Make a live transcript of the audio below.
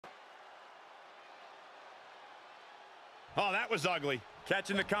Oh, that was ugly.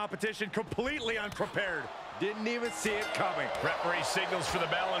 Catching the competition completely unprepared. Didn't even see it coming. Referee signals for the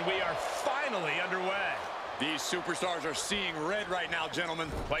bell, and we are finally underway. These superstars are seeing red right now, gentlemen.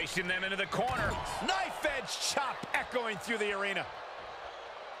 Placing them into the corner. Knife edge chop echoing through the arena.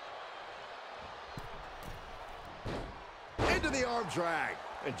 Into the arm drag.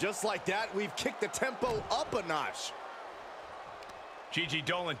 And just like that, we've kicked the tempo up a notch. Gigi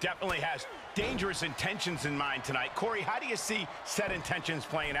Dolan definitely has dangerous intentions in mind tonight. Corey, how do you see set intentions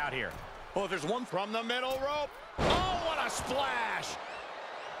playing out here? Well, if there's one From the middle rope. Oh, what a splash!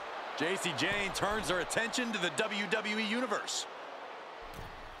 Jacy Jayne turns her attention to the WWE Universe.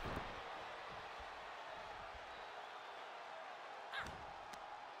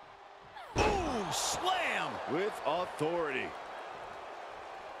 Ooh, slam! With authority.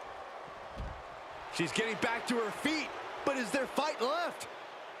 She's getting back to her feet, but is there fight left?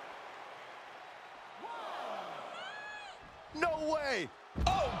 No way!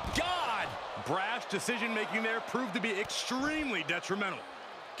 Oh, God! Brash decision-making there proved to be extremely detrimental.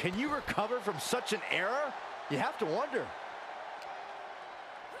 Can you recover from such an error? You have to wonder.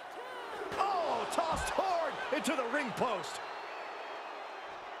 Oh, tossed hard into the ring post.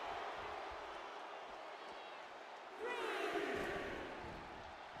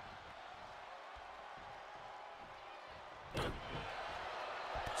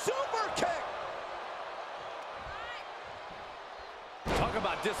 Super kick! Talk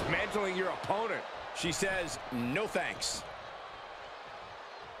about dismantling your opponent. She says, no thanks.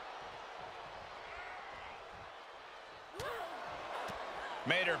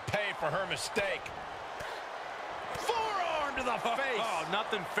 Made her pay for her mistake. Forearm to the face. Oh,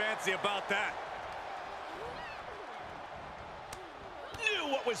 nothing fancy about that.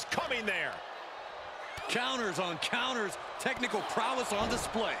 Knew what was coming there. Counters on counters. Technical prowess on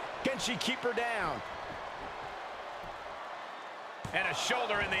display. Can she keep her down? And a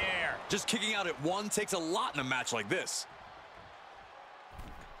shoulder in the air. Just kicking out at one takes a lot in a match like this.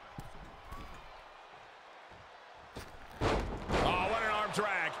 Oh, what an arm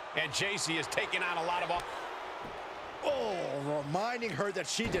drag. And Jacy is taking on a lot of... Oh, reminding her that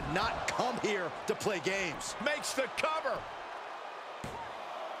she did not come here to play games. Makes the cover.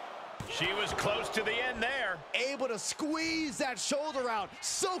 She was close to the end there. Able to squeeze that shoulder out.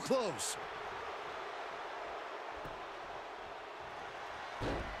 So close.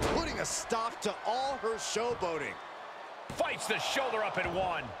 Putting a stop to all her showboating. Fights the shoulder up in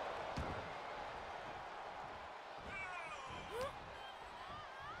one.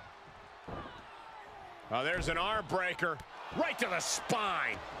 Oh, there's an arm breaker. Right to the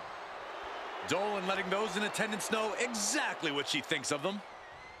spine. Dolan letting those in attendance know exactly what she thinks of them.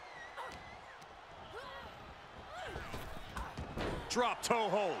 Drop toe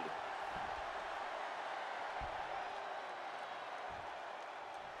hold.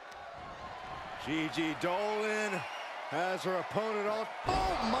 Gigi Dolan has her opponent on.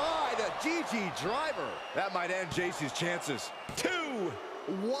 Oh my, the Gigi driver. That might end Jacy's chances. 2.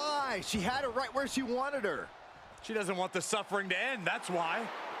 Why? She had her right where she wanted her. She doesn't want the suffering to end, that's why.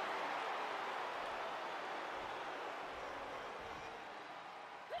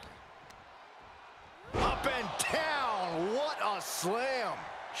 Up and down. What a slam.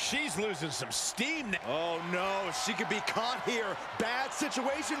 She's losing some steam now. Oh no, she could be caught here. Bad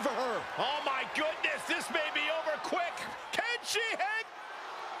situation for her. Oh my goodness, this may be over quick. Can she hang?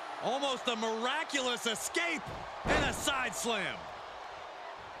 Almost a miraculous escape and a side slam.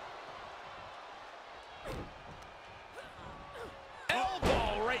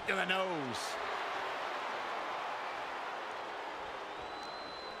 Elbow right to the nose.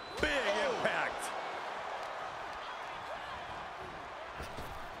 Big impact.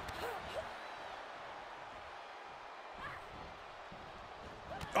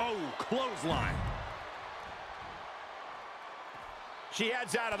 Oh, clothesline. She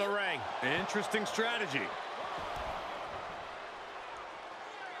heads out of the ring. Interesting strategy.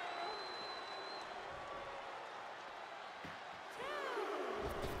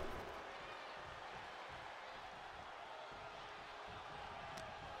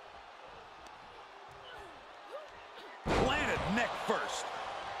 Planted neck first.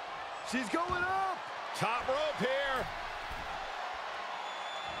 She's going up. Top rope here.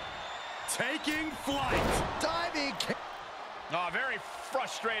 Taking flight. Diving. Oh, very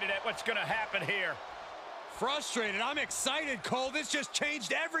frustrated at what's going to happen here. Frustrated. I'm excited, Cole. This just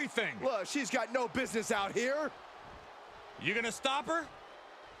changed everything. Look, she's got no business out here. You gonna stop her?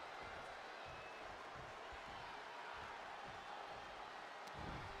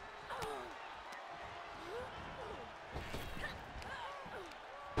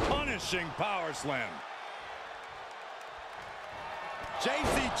 Punishing power slam.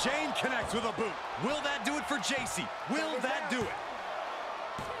 JC Jane connects with a boot. Will that do it for JC? Will that do it?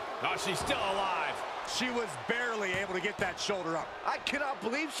 Oh, she's still alive. She was barely able to get that shoulder up. I cannot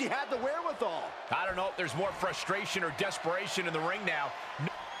believe she had the wherewithal. I don't know if there's more frustration or desperation in the ring now.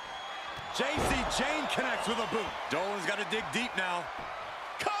 JC Jane connects with a boot. Dolan's got to dig deep now.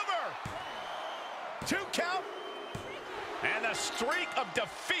 Cover! 2 count. And the streak of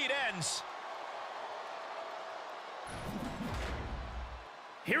defeat ends.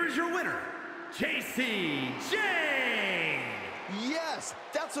 Here is your winner, JC Jane. Yes,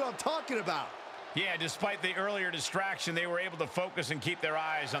 that's what I'm talking about. Yeah, despite the earlier distraction, they were able to focus and keep their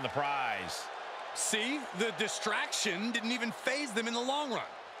eyes on the prize. See, the distraction didn't even faze them in the long run.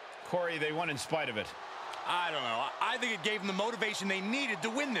 Corey, they won in spite of it. I don't know. I think it gave them the motivation they needed to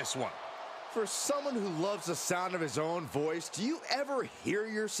win this one. For someone who loves the sound of his own voice, do you ever hear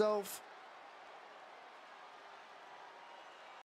yourself?